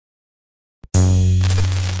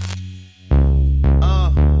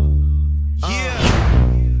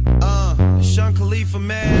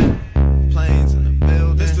man. Planes in the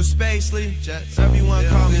building. Mr. Spacely, Jets, everyone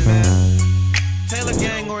call me man. Taylor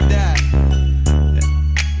gang or die.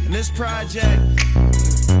 And this project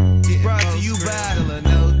is brought to you by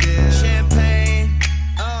champagne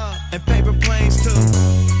and paper planes too.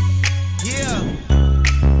 Yeah.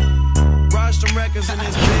 Rostrum Records in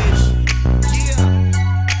this bitch. Yeah.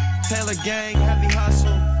 Taylor gang, heavy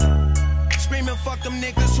hustle. Screaming fuck them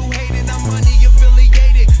niggas who hated. I'm money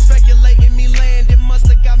affiliated. Speculating me land. It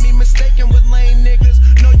musta got me mistaken with lame niggas.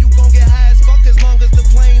 Know you gon' get high as fuck as long as the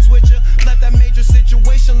plane's with ya. Left that major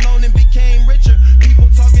situation alone and became richer. People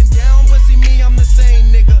talking down, but see me, I'm the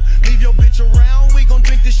same nigga. Leave your bitch around, we gon'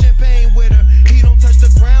 drink the champagne with her. He don't touch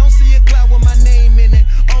the ground, see a cloud with my name in it.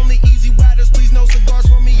 Only easy riders, please no cigars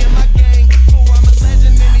for me and my gang. Oh, I'm a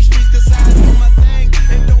legend in these streets cause I do my thing.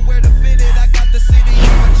 And don't wear the fitted, I got the city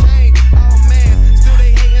on my chain. Oh man, still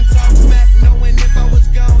they hating, talk smack. Knowing if I was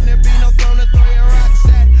gone, there'd be no throne to throw your rocks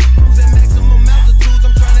at. Cruising maximum altitudes,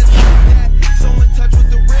 I'm trying to stop that. So in touch with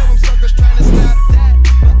the real, I'm suckers trying to stop that.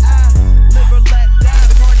 But I live or let die,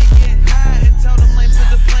 party get high. And tell them lames to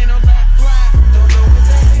the plane or let fly. Don't know what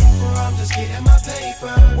they hate for, I'm just getting my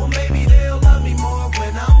paper. Well maybe they'll love me more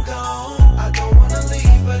when I'm gone. I don't wanna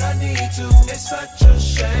leave, but I need to. It's such a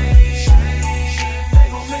shame. They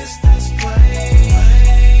gon' miss this plane.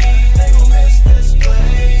 They gon' miss this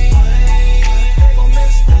plane. They gon'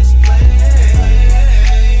 miss this plane.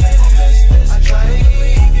 They gon' miss this. I try to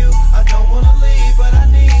leave you, I don't wanna leave, but I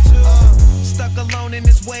need to. Stuck alone in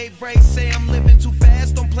this wave race. Say I'm living too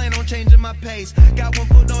fast, don't plan on changing my pace. Got one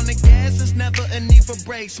foot on the gas, there's never a need for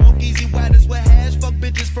brakes. Smoke easy riders with hash, fuck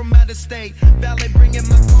bitches from out of state. Valet bringing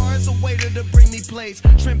my cars, a waiter to bring me plates.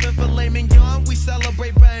 Shrimp and filet mignon, we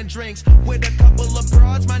celebrate buying drinks. With a couple of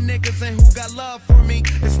broads, my niggas and who got love for me.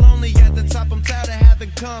 It's lonely at the top, I'm tired of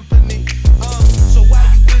having company. So while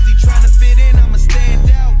you busy trying to fit in, I'ma stand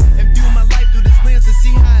out and view my life through this lens to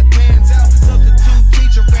see how it pans out. Substitute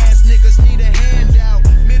teacher ass niggas need a handout.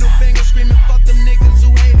 Middle finger screaming fuck them niggas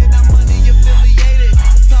who hate it. I'm money affiliated.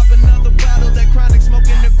 Pop another bottle, that chronic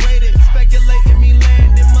smoking degraded. Speculating me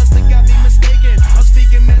land, it must have got me mistaken. I'm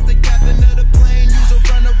speaking as the captain of the plane. Use a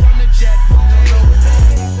runner on the jet. Don't know what they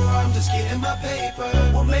hate for, I'm just getting my paper.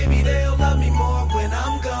 Well maybe they'll love me more when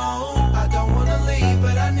I'm gone. I don't wanna leave,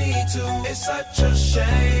 but I need to. It's such a shame.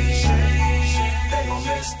 They gon'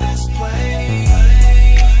 miss this plane.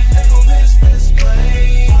 They gon' miss this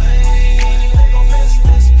plane. They gon' miss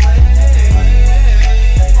this plane.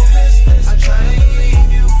 They gon' miss this. I try to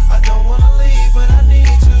leave you, I don't wanna leave, but I need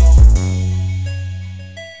to.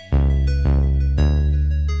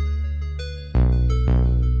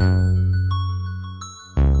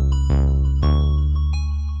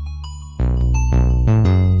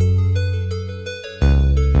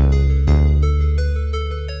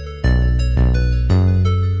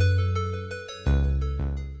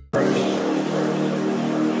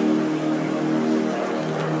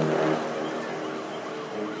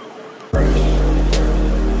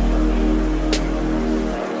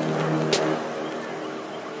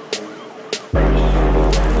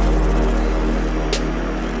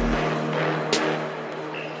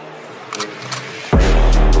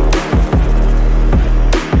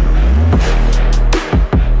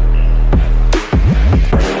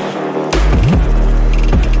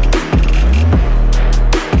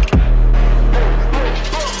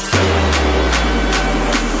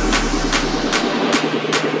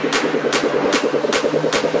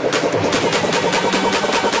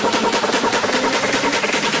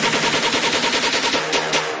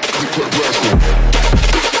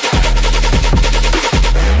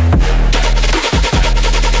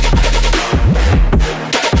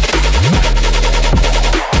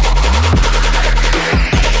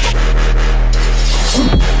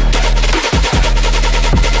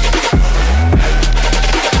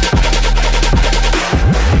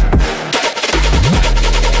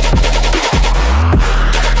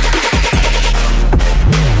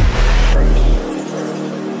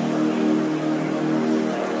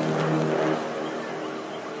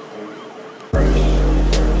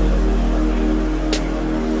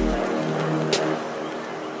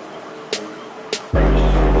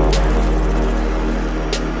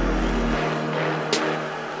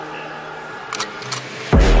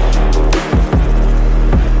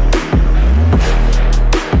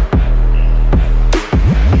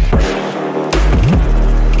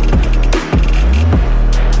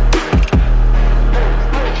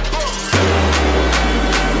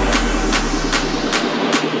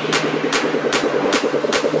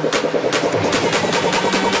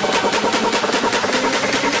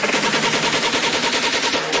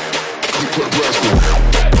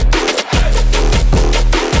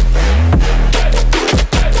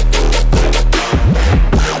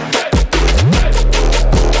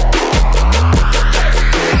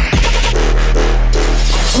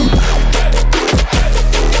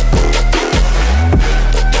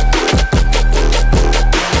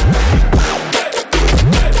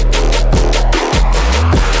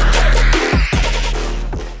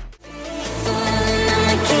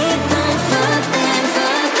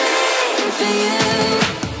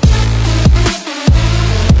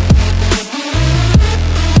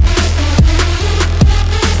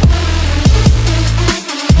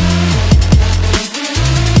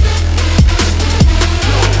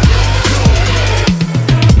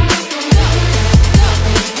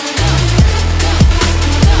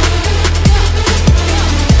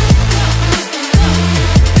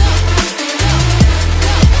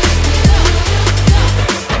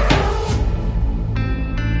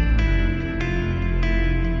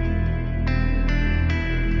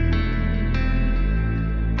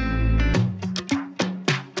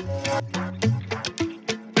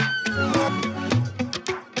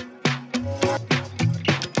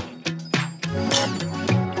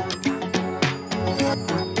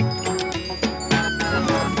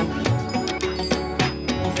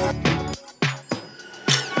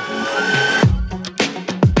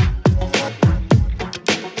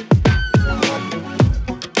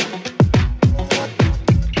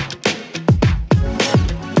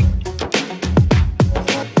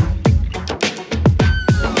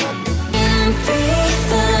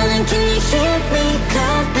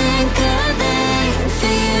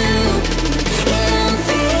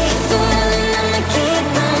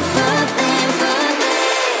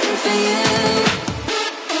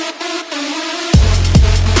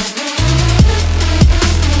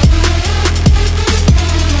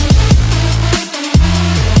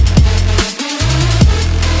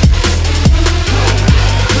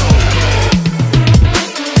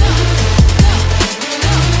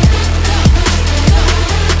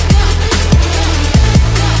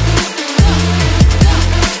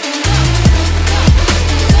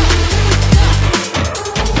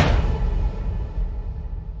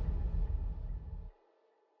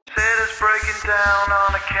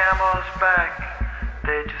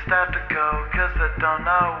 They just have to go cause they don't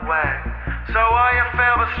know where. So all your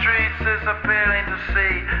favorite streets is appealing to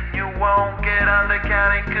see. You won't get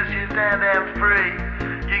undercounted cause you're damn free.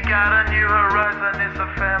 You got a new horizon, it's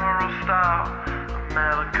ephemeral style. A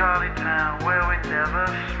melancholy town where we never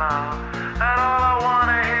smile. And all I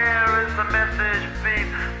wanna hear is the message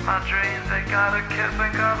beat. My dreams, they gotta kiss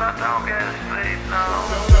me cause I don't get sleep, no.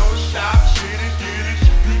 Don't stop, shit it, get it.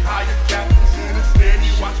 Leave higher captains in a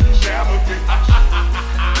steady. Watch me navigate.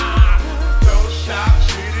 Don't stop,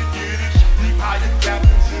 shit it, get it. Leave higher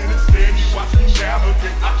captains in a steady. Watch me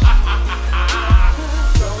navigate.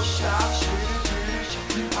 Don't stop, shit it, get it.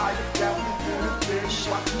 Leave higher captains in a steady.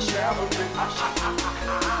 Watch me navigate.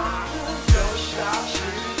 Don't stop, shit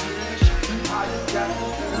it, get it. Leave higher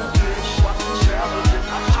captains in a steady. Watch me navigate.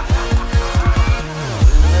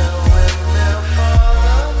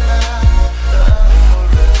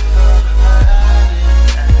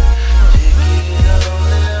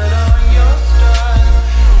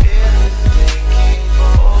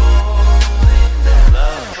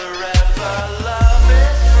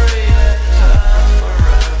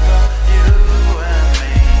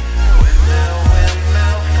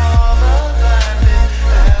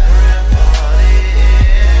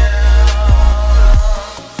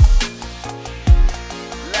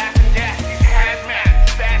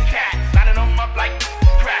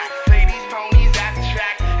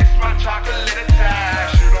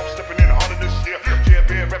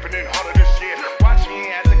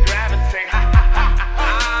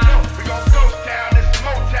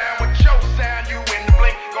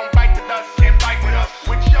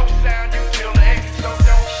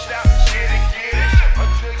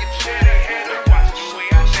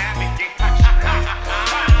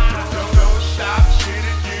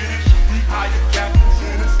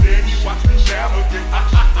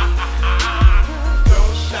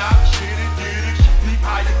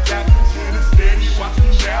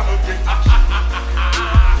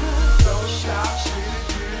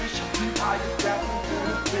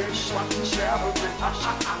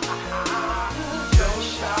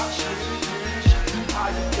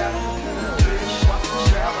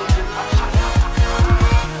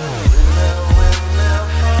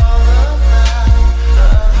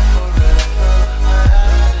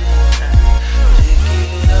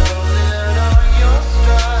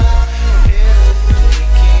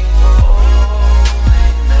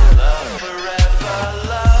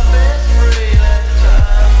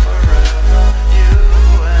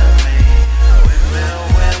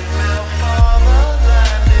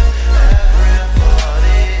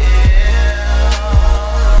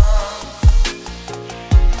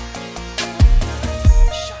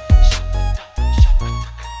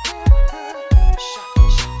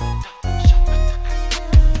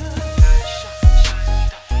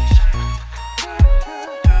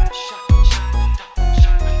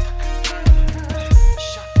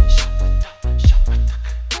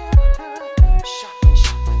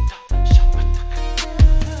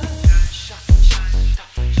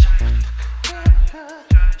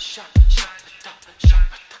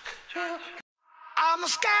 I'm a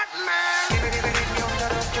scat man.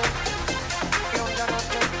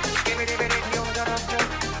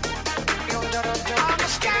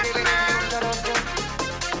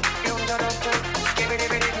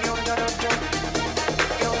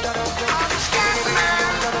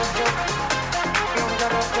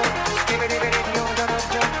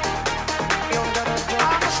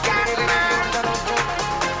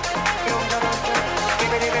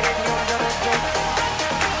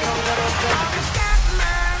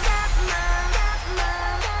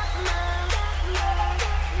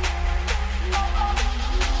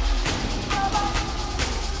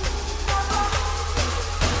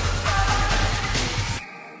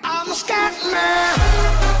 I'm a scat man.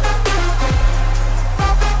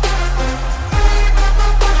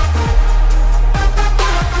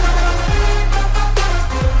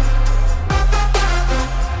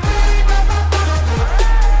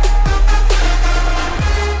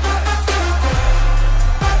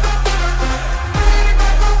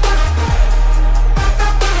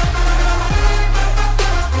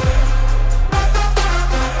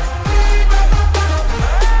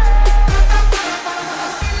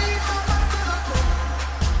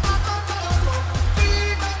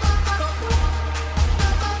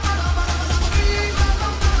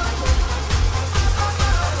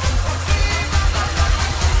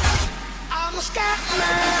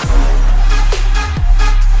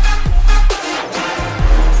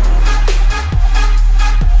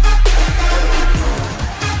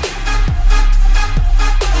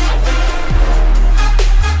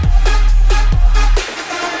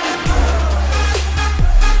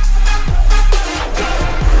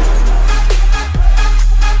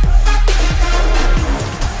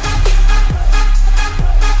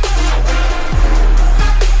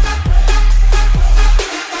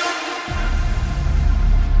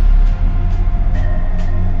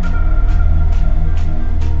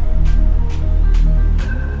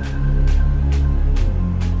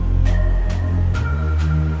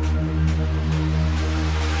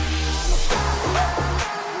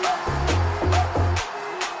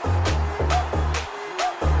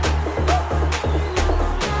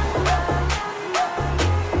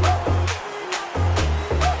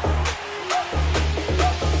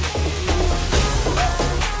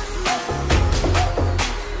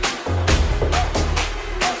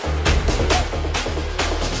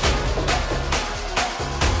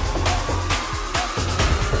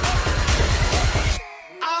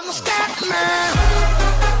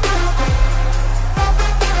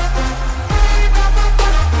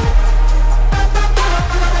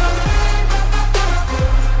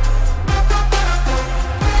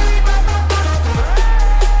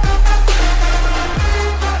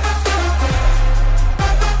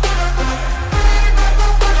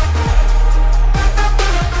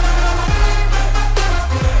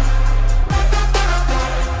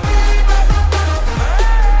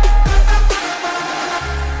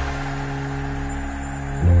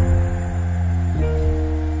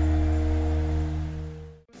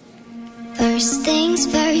 First things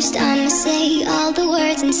first, I'ma say all the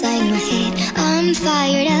words inside my head. I'm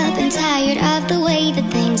fired up and tired of the way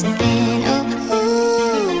that things have been. Oh,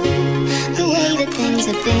 ooh, the way that things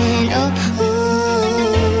have been. Oh,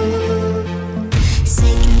 ooh.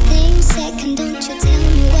 Second thing second, don't you tell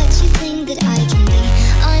me what you think that I can be.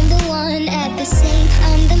 I'm the one at the same,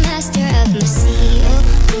 I'm the master of my sea.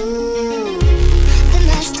 Oh, ooh, the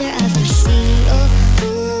master of my sea. Oh,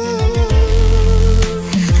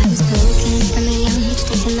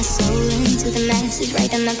 taking my soul into the masses,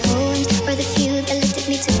 writing my poems for the few that looked at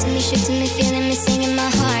me, took to me, shook to me, feeling me, singing my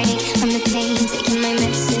heartache. From the pain, taking my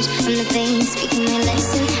message. From the vein, speaking my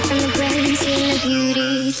lesson. From the brain, seeing the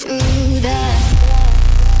beauty through the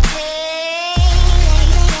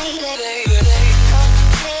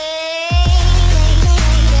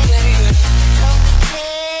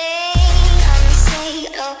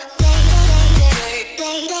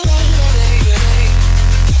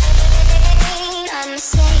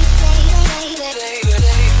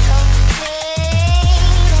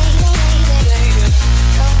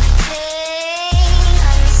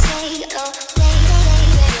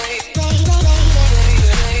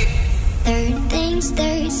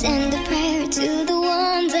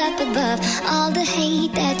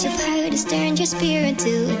turned your spirit to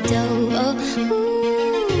a dove. Oh,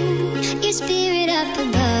 ooh, your spirit up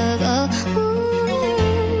above. Oh, ooh.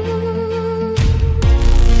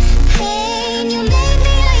 Hey, you made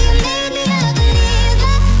me a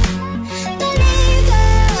believer,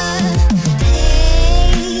 believer.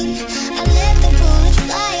 Pain, I let the bullets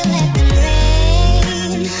fly, I let them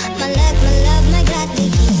rain. My luck, my love, my God, they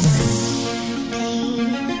keep pain.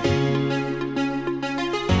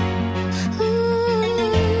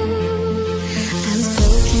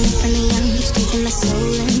 Taking my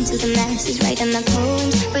soul into the masses, writing my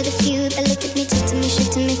poems for the few that looked at me, took to me, shook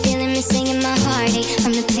to me, feeling me, singing my heartache.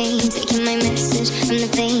 From the pain, taking my message. From the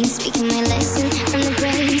vein,